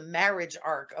bump in the marriage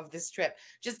arc of this trip.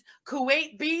 Just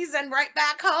Kuwait bees and right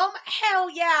back home. Hell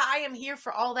yeah, I am here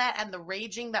for all that and the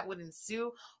raging that would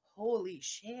ensue. Holy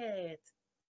shit.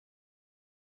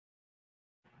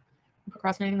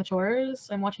 Procrastinating the chores.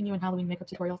 I'm watching you in Halloween makeup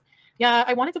tutorials. Yeah,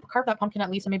 I wanted to carve that pumpkin at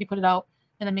least and maybe put it out.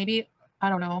 And then maybe, I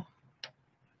don't know,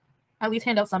 at least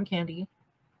hand out some candy.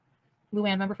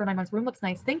 Luann, member for 9 months. Room looks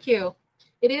nice. Thank you.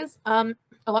 It is a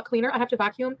lot cleaner. I have to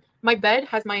vacuum. My bed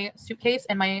has my suitcase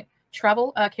and my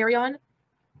travel carry-on.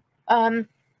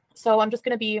 So I'm just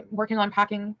going to be working on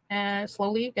packing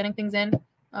slowly, getting things in,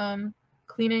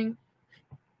 cleaning.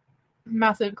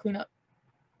 Massive cleanup.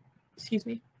 Excuse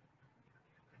me.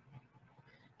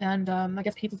 And I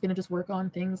guess Pete's is going to just work on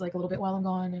things like a little bit while I'm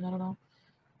gone, and I don't know.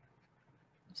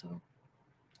 So.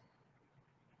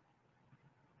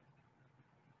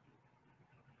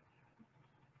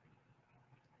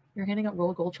 You're handing out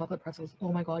rolled gold chocolate pretzels.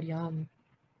 Oh my god, yum.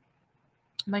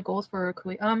 My goals for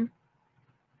Kuwait,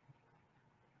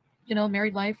 you know,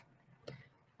 married life,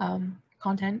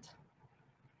 content,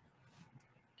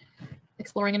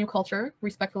 exploring a new culture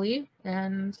respectfully,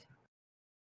 and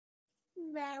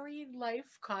Married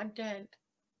life content.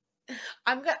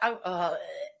 I'm gonna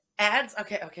ads.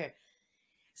 Okay.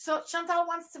 So Chantal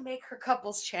wants to make her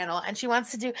couples channel and she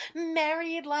wants to do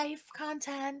married life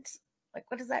content. Like,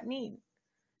 what does that mean?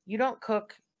 You don't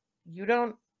cook. You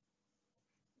don't,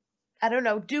 I don't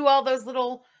know, do all those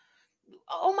little,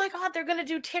 oh my God, they're going to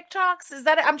do TikToks. Is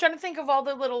that it? I'm trying to think of all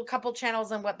the little couple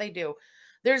channels and what they do.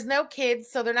 There's no kids,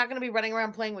 so they're not going to be running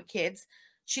around playing with kids.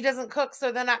 She doesn't cook,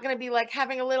 so they're not going to be like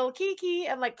having a little kiki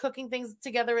and like cooking things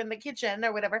together in the kitchen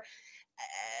or whatever.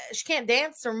 She can't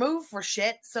dance or move for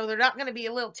shit, so they're not going to be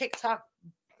a little TikTok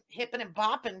hippin' and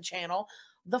boppin' channel.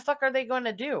 The fuck are they going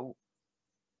to do?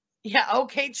 Yeah,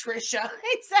 okay, Trisha.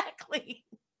 Exactly.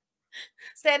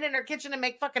 Stand in her kitchen and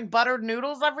make fucking buttered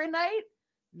noodles every night?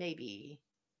 Maybe.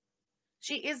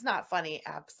 She is not funny.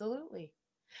 Absolutely.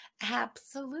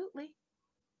 Absolutely.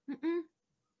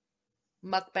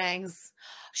 Mukbangs.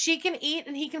 She can eat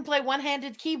and he can play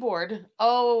one-handed keyboard.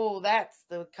 Oh, that's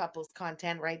the couple's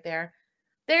content right there.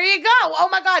 There you go. Oh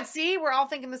my God. See, we're all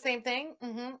thinking the same thing.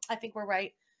 I think we're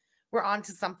right. We're on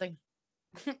to something.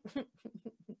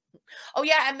 Oh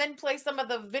yeah, and then play some of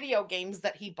the video games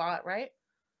that he bought, right?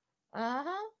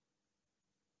 Oh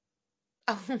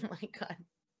my God.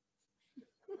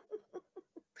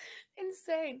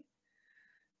 Insane.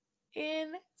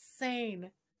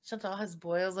 Insane. Chantal has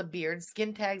boils, a beard,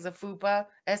 skin tags, a fupa,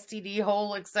 STD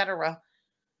hole, etc.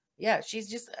 Yeah, she's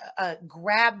just a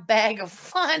grab bag of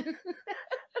fun.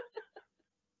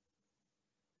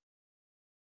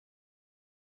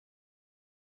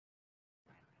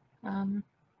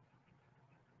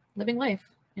 living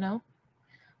life, you know,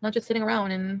 not just sitting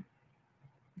around and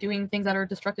doing things that are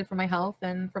destructive for my health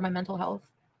and for my mental health.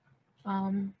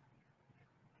 Why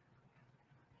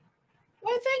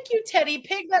thank you, Teddy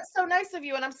Pig. That's so nice of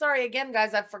you. And I'm sorry again,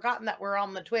 guys. I've forgotten that we're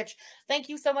on the Twitch. Thank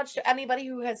you so much to anybody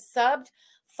who has subbed,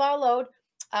 followed,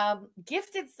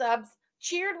 gifted subs,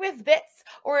 cheered with bits,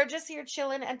 or are just here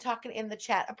chilling and talking in the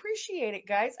chat. Appreciate it,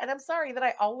 guys. And I'm sorry that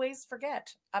I always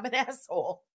forget. I'm an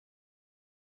asshole.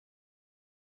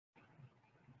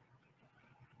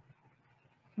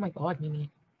 Oh my God,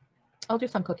 Mimi. I'll do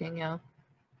some cooking, yeah.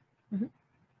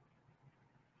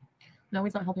 No,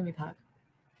 he's not helping me pack.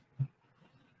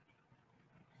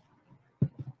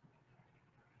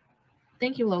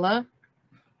 Thank you, Lola.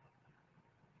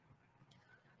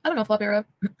 I don't know, Flopera.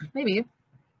 Maybe.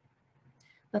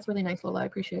 That's really nice, Lola. I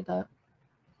appreciate that.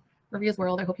 Maria's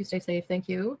World, I hope you stay safe. Thank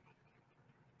you.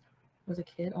 Was a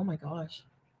kid? Oh my gosh.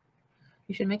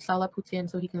 You should make Salah poutine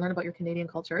so he can learn about your Canadian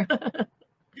culture.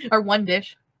 Or one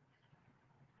dish.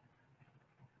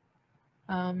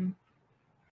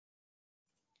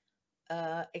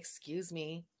 Excuse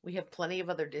me. We have plenty of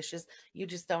other dishes. You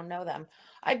just don't know them.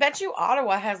 I bet you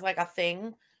Ottawa has like a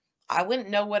thing. I wouldn't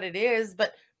know what it is,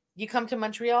 but you come to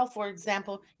Montreal, for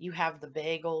example, you have the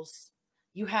bagels,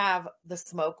 you have the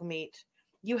smoke meat,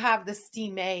 you have the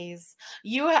steamés.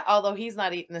 Although he's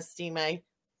not eating the steamé,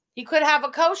 he could have a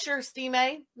kosher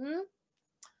steamé. You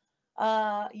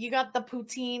got the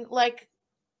poutine, like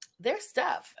their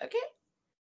stuff. Okay.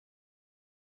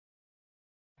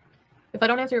 If I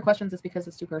don't answer your questions, it's because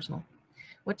it's too personal.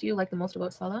 What do you like the most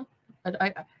about Salah?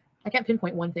 I can't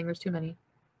pinpoint one thing. There's too many.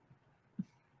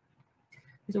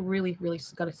 He's a really, really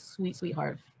got a sweet, sweet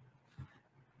heart.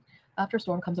 After a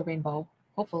storm comes a rainbow.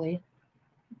 Hopefully.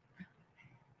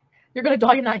 You're going to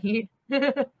die in that heat. Make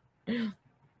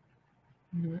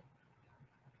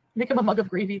him a mug of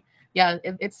gravy. Yeah,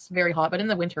 it's very hot, but in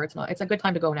the winter, it's not. It's a good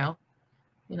time to go now.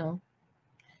 You know.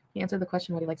 He answered the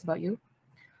question what he likes about you.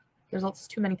 There's also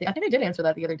too many things. I think I did answer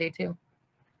that the other day too.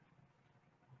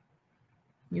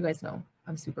 You guys know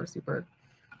I'm super, super,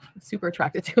 super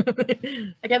attracted to him.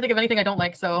 I can't think of anything I don't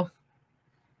like. So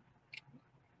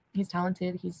he's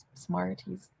talented. He's smart.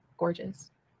 He's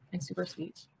gorgeous and super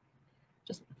sweet.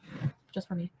 Just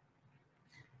for me.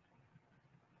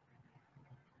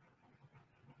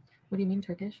 What do you mean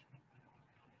Turkish?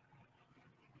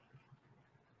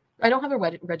 I don't have a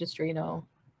registry. No.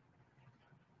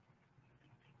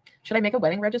 Should I make a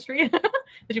wedding registry?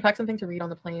 Did you pack something to read on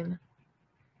the plane?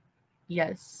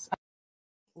 Yes.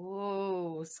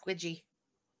 Ooh, squidgy.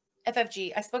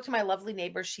 FFG. I spoke to my lovely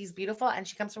neighbor. She's beautiful and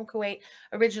she comes from Kuwait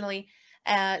originally.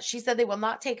 She said they will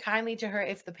not take kindly to her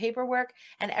if the paperwork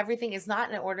and everything is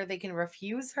not in order. They can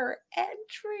refuse her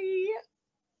entry.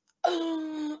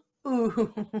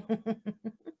 Ooh.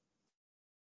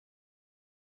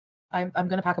 I'm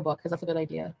gonna pack a book because that's a good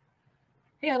idea.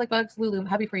 Hey, I like bugs. Lulu, I'm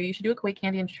happy for you. You should do a Kuwait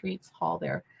candy and treats haul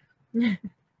there.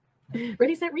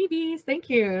 Ready, set, rebees.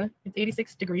 Thank you. It's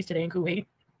 86 degrees today in Kuwait.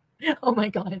 Oh my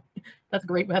God. That's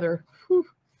great weather.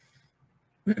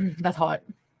 That's hot.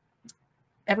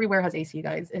 Everywhere has AC,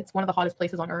 guys. It's one of the hottest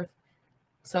places on earth.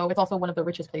 So it's also one of the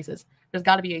richest places. There's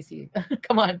got to be AC.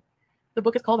 Come on. The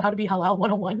book is called How to Be Halal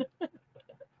 101.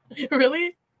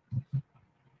 Really?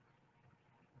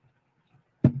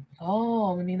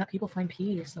 Oh, I mean that people find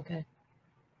peace. Okay.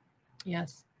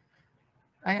 Yes.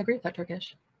 I agree with that,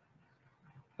 Turkish.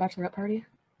 Bachelorette party?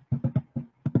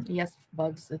 Yes,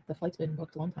 bugs. The flight's been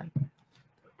booked a long time.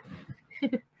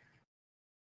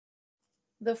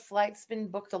 The flight's been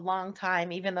booked a long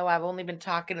time, even though I've only been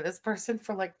talking to this person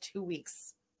for like 2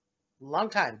 weeks. Long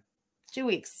time. 2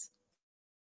 weeks.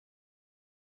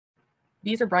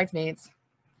 These are bridesmaids.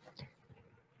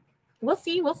 We'll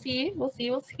see. We'll see. We'll see.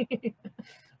 We'll see.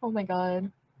 Oh my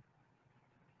God.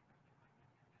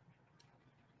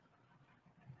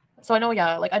 So I know,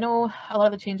 yeah, like I know a lot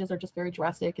of the changes are just very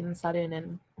drastic and sudden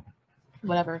and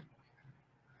whatever.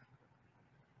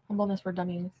 Humbleness for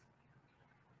dummies.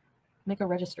 Make a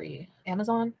registry.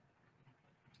 Amazon?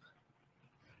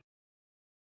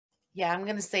 Yeah, I'm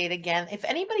going to say it again. If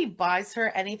anybody buys her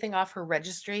anything off her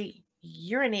registry,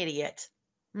 you're an idiot.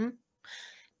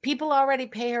 People already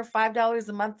pay her $5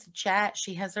 a month to chat.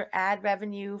 She has her ad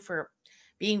revenue for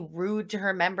being rude to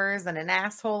her members and an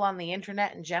asshole on the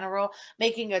internet in general,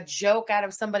 making a joke out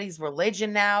of somebody's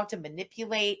religion now to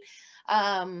manipulate.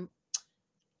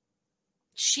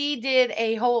 she did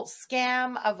a whole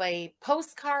scam of a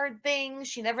postcard thing.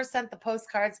 She never sent the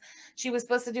postcards. She was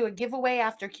supposed to do a giveaway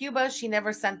after Cuba. She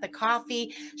never sent the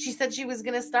coffee. She said she was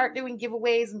going to start doing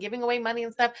giveaways and giving away money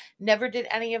and stuff. Never did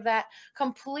any of that.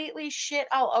 Completely shit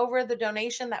all over the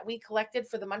donation that we collected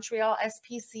for the Montreal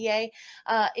SPCA.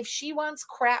 If she wants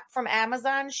crap from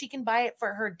Amazon, she can buy it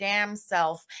for her damn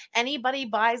self. Anybody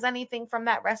buys anything from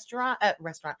that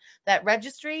that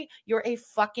registry, you're a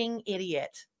fucking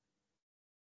idiot.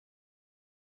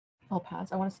 I'll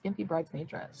pass. I want a skimpy bridesmaid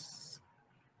dress.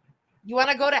 You want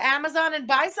to go to Amazon and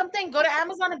buy something? Go to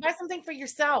Amazon and buy something for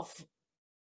yourself.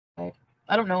 I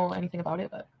don't know anything about it,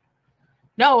 but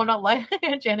no, I'm not live.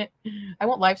 Janet, I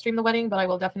won't live stream the wedding, but I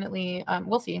will definitely,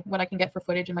 we'll see what I can get for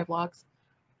footage in my vlogs.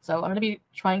 So I'm going to be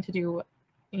trying to do,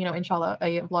 you know, inshallah,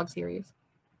 a vlog series.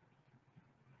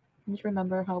 You just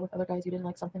remember how with other guys you didn't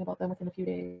like something about them within a few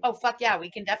days. Oh, fuck yeah. We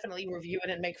can definitely review it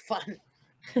and make fun.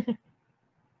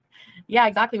 Yeah,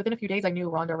 exactly. Within a few days, I knew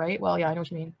Rhonda, right? Well, yeah, I know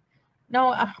what you mean.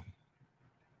 No,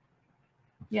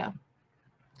 yeah.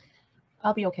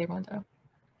 I'll be okay, Rhonda.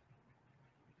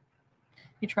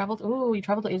 You traveled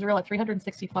to Israel at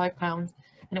 365 pounds,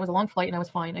 and it was a long flight, and I was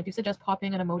fine. I do suggest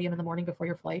popping an Imodium in the morning before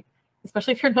your flight,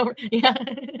 especially if you're no, yeah,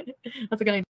 that's a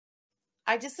good idea.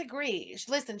 I disagree.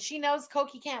 Listen, she knows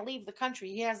Koki can't leave the country.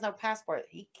 He has no passport.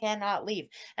 He cannot leave.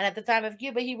 And at the time of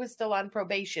Cuba, he was still on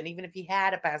probation, even if he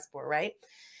had a passport, right?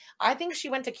 I think she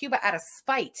went to Cuba out of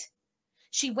spite.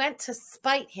 She went to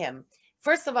spite him.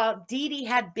 First of all, Dee Dee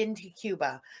had been to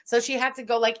Cuba. So she had to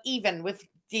go like even with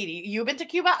Dee Dee. You've been to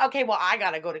Cuba? Okay, well, I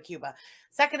got to go to Cuba.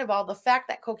 Second of all, the fact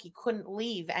that Koki couldn't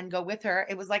leave and go with her,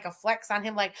 it was like a flex on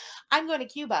him, like, I'm going to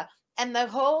Cuba. And the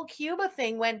whole Cuba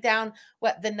thing went down,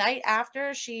 what, the night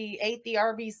after she ate the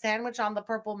Arby's sandwich on the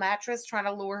purple mattress, trying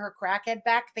to lure her crackhead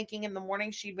back, thinking in the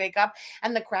morning she'd wake up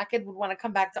and the crackhead would want to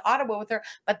come back to Ottawa with her.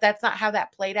 But that's not how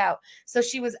that played out. So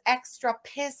she was extra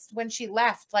pissed when she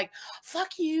left. Like,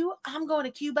 fuck you. I'm going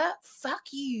to Cuba.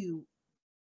 Fuck you.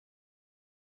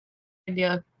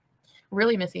 India.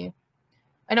 Really missy.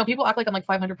 I know people act like I'm like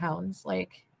 500 pounds.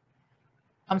 Like,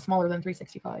 I'm smaller than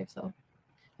 365. So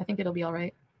I think it'll be all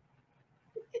right.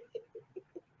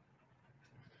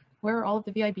 Where are all of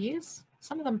the VIBs?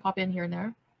 Some of them pop in here and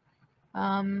there.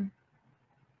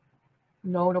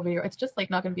 No video. It's just like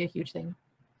not going to be a huge thing.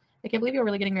 I can't believe you're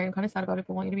really getting married. I'm kind of sad about it,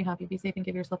 but want you to be happy. Be safe and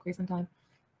give yourself grace and time.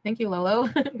 Thank you, Lolo.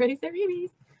 Ready, set,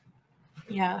 babies.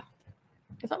 Yeah.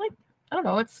 It's not like, I don't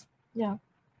know. It's, yeah.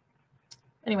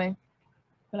 Anyway,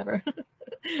 whatever.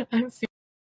 I'm super.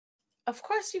 Of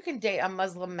course you can date a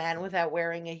Muslim man without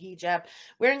wearing a hijab.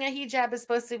 Wearing a hijab is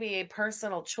supposed to be a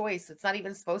personal choice. It's not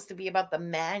even supposed to be about the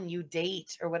man you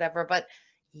date or whatever. But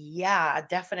yeah,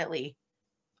 definitely.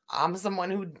 I'm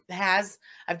someone who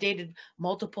I've dated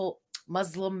multiple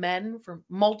Muslim men for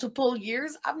multiple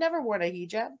years. I've never worn a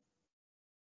hijab.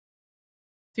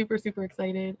 Super, super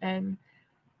excited. And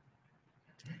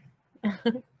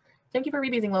thank you for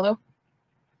rebasing, Lolo.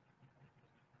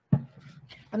 I'm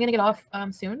going to get off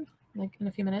soon. Like in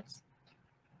a few minutes.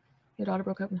 Your daughter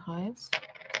broke out in hives.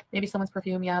 Maybe someone's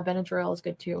perfume. Yeah, Benadryl is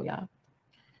good too. Yeah.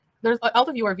 There's all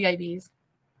of you are VIBs.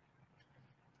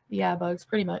 Yeah, bugs,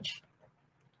 pretty much.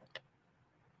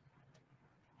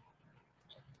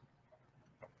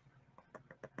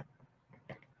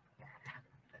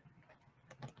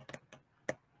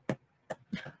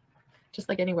 Just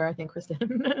like anywhere, I think, Kristen.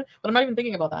 But I'm not even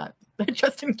thinking about that.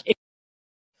 Just in case.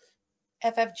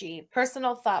 FFG,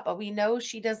 personal thought, but we know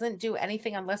she doesn't do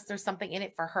anything unless there's something in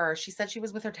it for her. She said she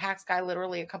was with her tax guy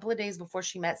literally a couple of days before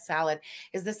she met Salad.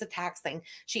 Is this a tax thing?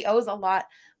 She owes a lot,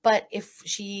 but if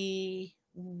we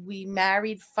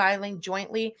married filing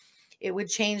jointly, it would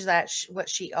change that what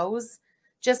she owes.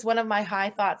 Just one of my high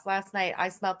thoughts last night. I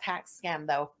smell tax scam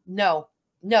though. No,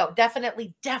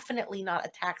 definitely not a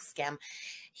tax scam.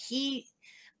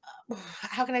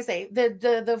 How can I say,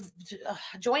 the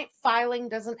joint filing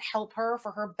doesn't help her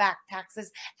for her back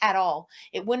taxes at all.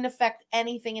 It wouldn't affect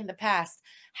anything in the past.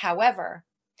 However,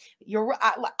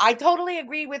 I totally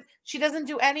agree with, she doesn't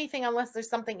do anything unless there's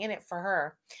something in it for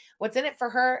her. What's in it for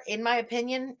her, in my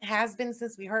opinion, has been,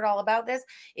 since we heard all about this,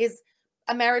 is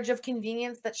a marriage of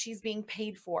convenience that she's being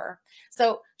paid for.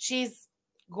 So she's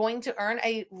going to earn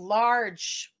a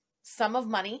large sum of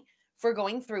money for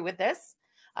going through with this.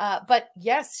 But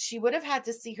yes, she would have had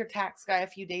to see her tax guy a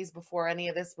few days before any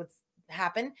of this would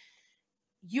happen.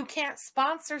 You can't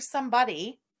sponsor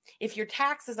somebody if your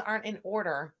taxes aren't in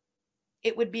order.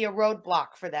 It would be a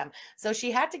roadblock for them. So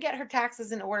she had to get her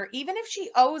taxes in order, even if she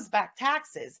owes back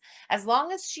taxes. As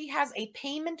long as she has a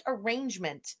payment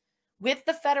arrangement with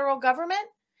the federal government,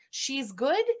 she's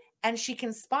good and she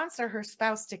can sponsor her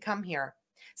spouse to come here.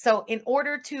 So in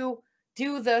order to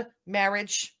do the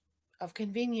marriage of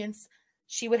convenience,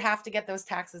 she would have to get those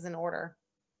taxes in order.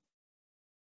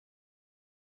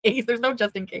 There's no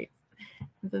just in case.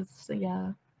 Yeah.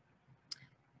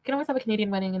 You can always have a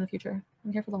Canadian wedding in the future.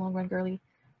 I'm here for the long run, girly.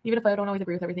 Even if I don't always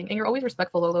agree with everything. And you're always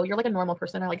respectful, Lolo. You're like a normal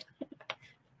person. I like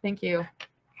Thank you.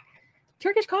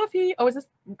 Turkish coffee. Oh,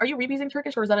 are you rebeezing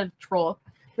Turkish or is that a troll?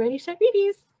 Ready, set,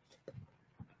 rebeez.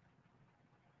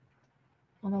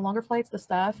 On the longer flights, the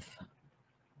staff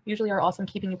usually are awesome,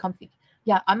 keeping you comfy.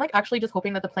 Yeah, I'm like actually just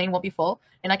hoping that the plane won't be full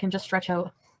and I can just stretch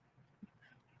out.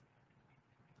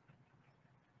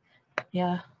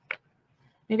 Yeah.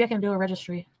 Maybe I can do a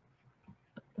registry.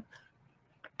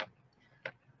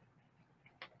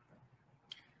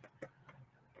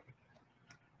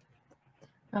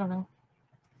 I don't know.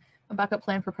 A backup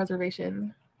plan for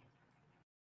preservation.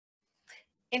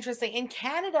 Interesting. In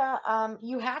Canada,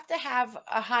 you have to have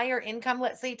a higher income,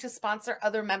 let's say, to sponsor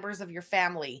other members of your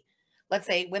family. Let's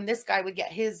say when this guy would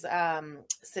get his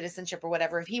citizenship or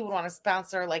whatever, if he would want to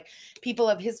sponsor like people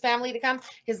of his family to come,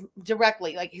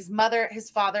 directly, like his mother, his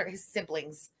father, his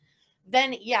siblings,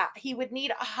 then yeah, he would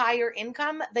need a higher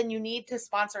income than you need to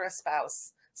sponsor a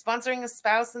spouse. Sponsoring a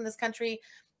spouse in this country,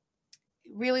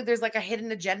 really there's like a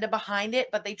hidden agenda behind it,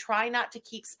 but they try not to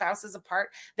keep spouses apart.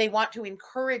 They want to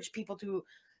encourage people to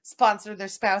sponsor their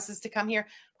spouses to come here,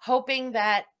 hoping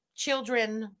that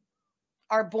children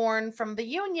are born from the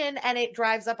union and it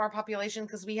drives up our population,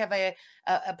 because we have a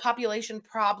population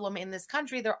problem in this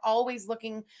country. They're always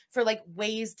looking for like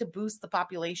ways to boost the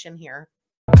population here.